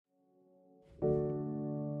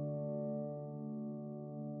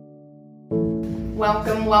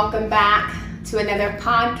Welcome back to another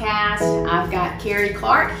podcast. I've got Carrie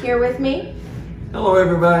Clark here with me. Hello,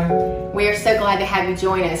 everybody. We are so glad to have you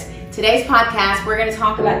join us. Today's podcast, we're going to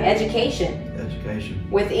talk about education. Education.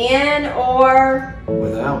 Within or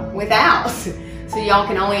without. So y'all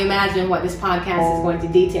can only imagine what this podcast is going to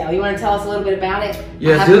detail. You want to tell us a little bit about it?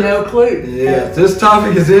 Yes, I have no clue. Yes, this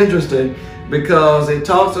topic is interesting because it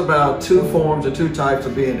talks about two forms or two types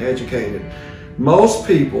of being educated. Most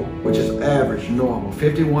people, which is average, normal,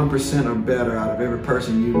 51% or better out of every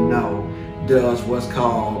person you know does what's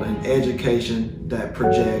called an education that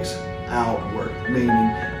projects outward,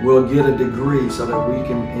 meaning we'll get a degree so that we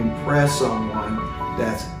can impress someone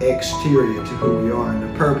that's exterior to who we are and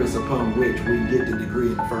the purpose upon which we get the degree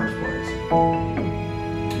in the first place.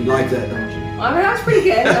 You like that, don't you? Well, I mean, that's pretty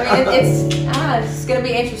good. I mean, it's going to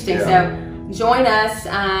be interesting. Yeah. So join us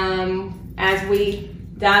as we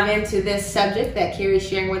dive into this subject that Carrie's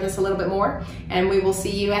sharing with us a little bit more, and we will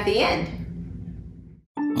see you at the end.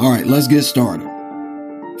 All right, let's get started.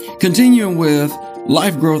 Continuing with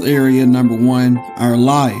life growth area number 1, our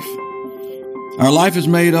life. Our life is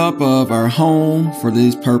made up of our home for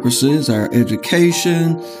these purposes, our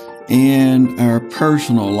education, and our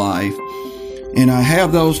personal life. And I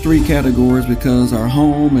have those 3 categories because our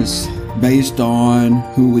home is based on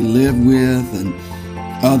who we live with and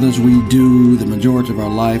others we do the majority of our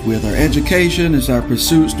life with. Our education is our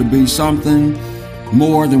pursuits to be something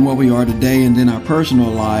more than what we are today. And then our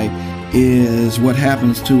personal life is what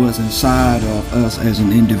happens to us inside of us as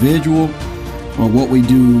an individual, or what we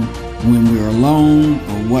do when we're alone,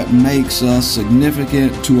 or what makes us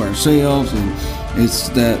significant to ourselves. And it's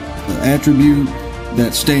that attribute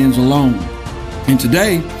that stands alone. And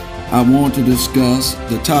today I want to discuss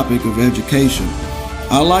the topic of education.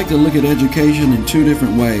 I like to look at education in 2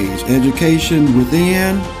 different ways: education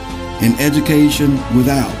within and education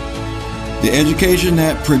without. The education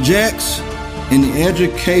that projects and the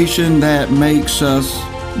education that makes us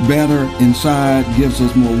better inside, gives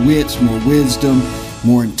us more wits, more wisdom,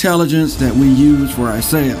 more intelligence that we use for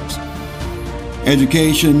ourselves.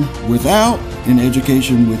 Education without and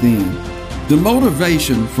education within. The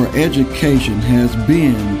motivation for education has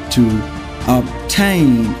been to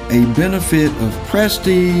obtain a benefit of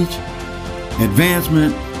prestige,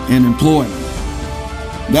 advancement, and employment.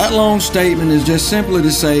 That long statement is just simply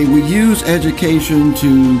to say we use education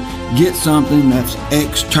to get something that's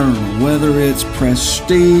external, whether it's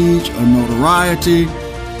prestige or notoriety,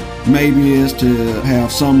 maybe it's to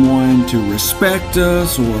have someone to respect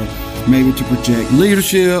us, or maybe to project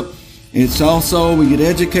leadership. It's also we get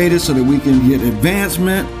educated so that we can get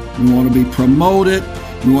advancement, we want to be promoted,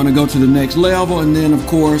 we want to go to the next level. And then, of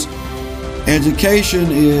course, education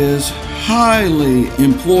is highly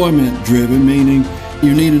employment driven, meaning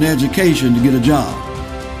you need an education to get a job.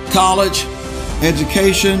 College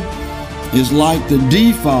education is like the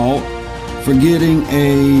default for getting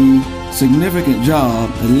a significant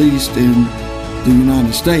job, at least in the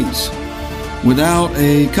United States. Without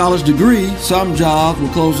a college degree, some jobs will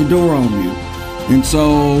close the door on you. And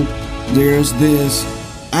so there's this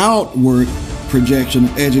outward projection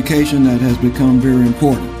of education that has become very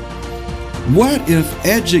important. What if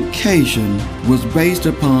education was based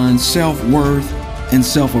upon self-worth and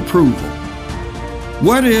self-approval?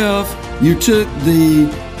 What if you took the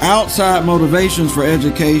outside motivations for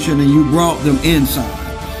education and you brought them inside?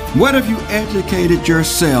 What if you educated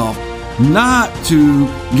yourself not to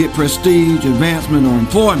get prestige, advancement, or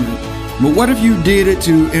employment, but what if you did it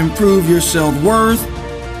to improve your self-worth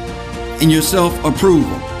and your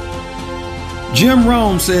self-approval? Jim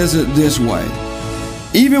Rohn says it this way: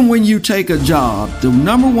 even when you take a job, the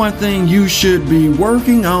number 1 thing you should be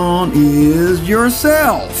working on is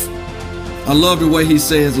yourself. I love the way he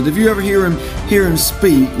says it. If you ever hear him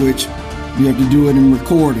speak, which you have to do it in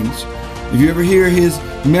recordings, if you ever hear his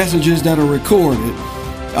messages that are recorded,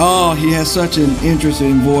 oh, he has such an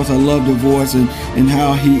interesting voice. I love the voice and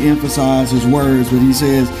how he emphasizes words. But he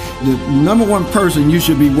says the number 1 person you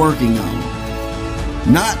should be working on,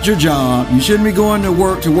 not your job. You shouldn't be going to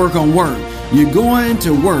work on work. You're going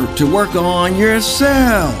to work on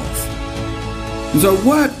yourself. So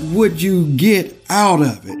what would you get out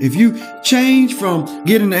of it? If you change from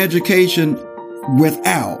getting an education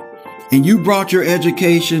without and you brought your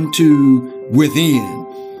education to within,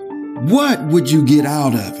 what would you get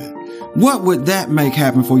out of it? What would that make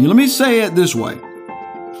happen for you? Let me say it this way.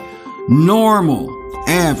 Normal,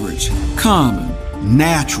 average, common,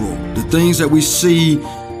 natural, the things that we see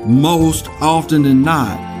most often than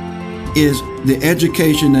not, is the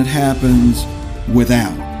education that happens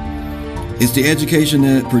without. It's the education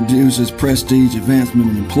that produces prestige, advancement,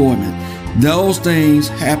 and employment. Those things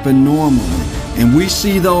happen normally, and we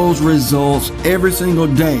see those results every single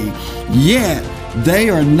day. Yet, they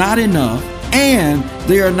are not enough, and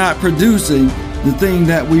they are not producing the thing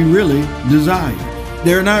that we really desire.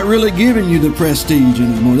 They're not really giving you the prestige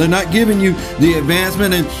anymore. They're not giving you the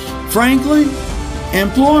advancement, and frankly,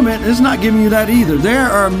 employment is not giving you that either. There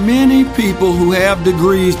are many people who have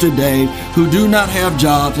degrees today who do not have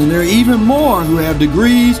jobs, and there are even more who have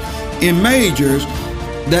degrees in majors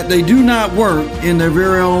that they do not work in their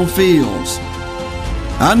very own fields.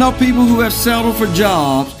 I know people who have settled for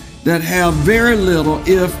jobs that have very little,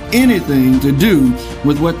 if anything, to do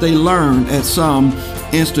with what they learned at some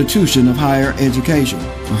institution of higher education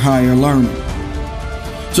or higher learning.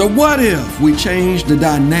 So what if we changed the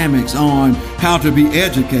dynamics on how to be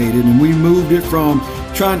educated and we moved it from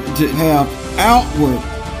trying to have outward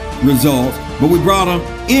results, but we brought them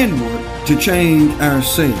inward to change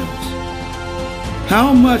ourselves?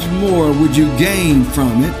 How much more would you gain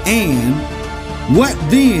from it, and what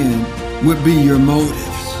then would be your motives?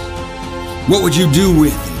 What would you do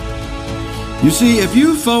with it? You see, if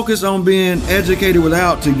you focus on being educated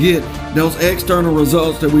without to get those external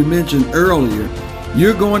results that we mentioned earlier,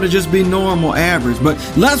 you're going to just be normal average. But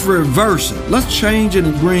let's reverse it. Let's change it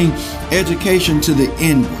and bring education to the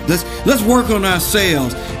inward. Let's work on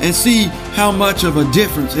ourselves and see how much of a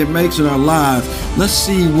difference it makes in our lives. Let's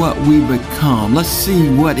see what we become. Let's see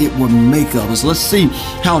what it would make of us. Let's see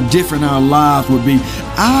how different our lives would be.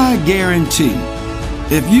 I guarantee,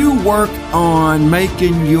 if you work on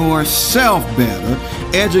making yourself better,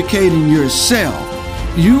 educating yourself,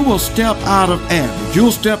 you will step out of average,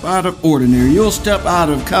 you'll step out of ordinary, you'll step out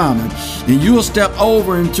of common, and you'll step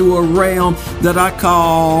over into a realm that I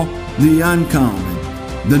call the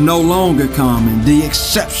uncommon, the no longer common, the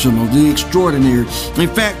exceptional, the extraordinary. In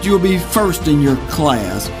fact, you'll be first in your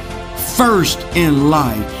class, first in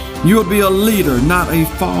life. You'll be a leader, not a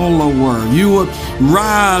follower. You will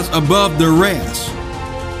rise above the rest.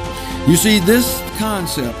 You see, this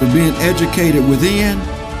concept of being educated within,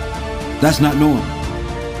 that's not normal.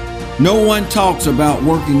 No one talks about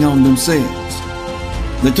working on themselves.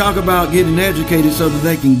 They talk about getting educated so that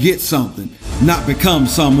they can get something, not become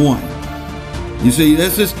someone. You see,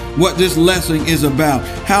 this is what this lesson is about.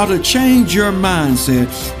 How to change your mindset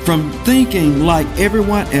from thinking like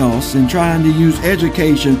everyone else and trying to use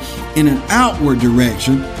education in an outward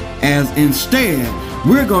direction, as instead,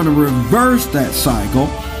 we're going to reverse that cycle,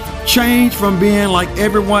 change from being like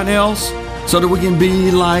everyone else so that we can be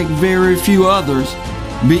like very few others,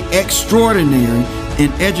 be extraordinary,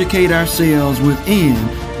 and educate ourselves within,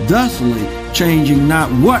 thusly changing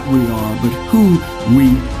not what we are, but who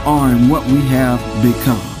we are and what we have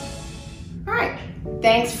become. All right.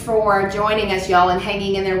 Thanks for joining us, y'all, and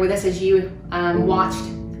hanging in there with us as you watched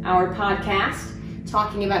our podcast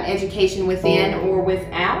talking about education within or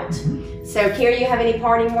without. So, Kerry, you have any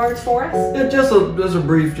parting words for us? Yeah, just a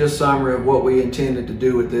brief summary of what we intended to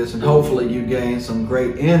do with this, and hopefully you gained some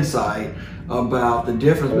great insight about the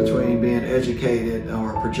difference between being educated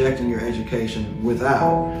or projecting your education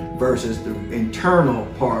without versus the internal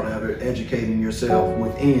part of it, educating yourself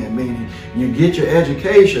within, meaning you get your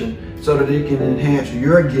education so that it can enhance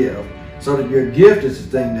your gift, so that your gift is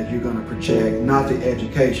the thing that you're going to project, not the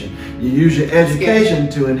education. You use your education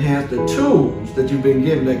to enhance the tools that you've been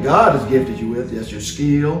given, that God has gifted you with. That's your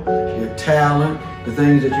skill, your talent, the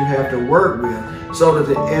things that you have to work with, so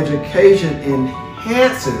that the education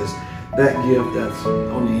enhances that gift that's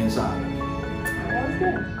on the inside of you. That was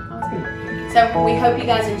good. That was good. So we hope you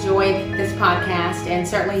guys enjoyed this podcast, and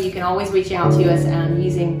certainly you can always reach out to us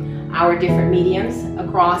using our different mediums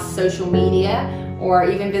across social media, or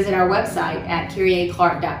even visit our website at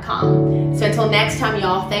kerryaclark.com. So until next time,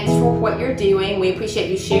 y'all, thanks for what you're doing. We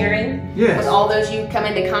appreciate you sharing with all those you come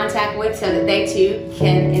into contact with so that they too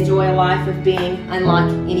can enjoy a life of being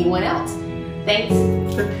unlike anyone else. Thanks.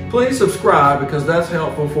 Please subscribe, because that's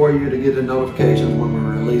helpful for you to get the notifications when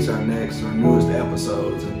we release our next or newest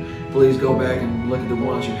episodes. And please go back and look at the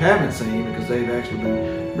ones you haven't seen, because they've actually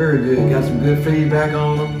been very good. Got some good feedback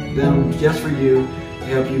on them just for you, to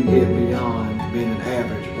help you get beyond being an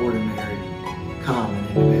average, ordinary, common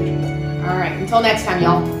individual. All right. Until next time,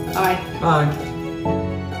 y'all. Bye. Bye.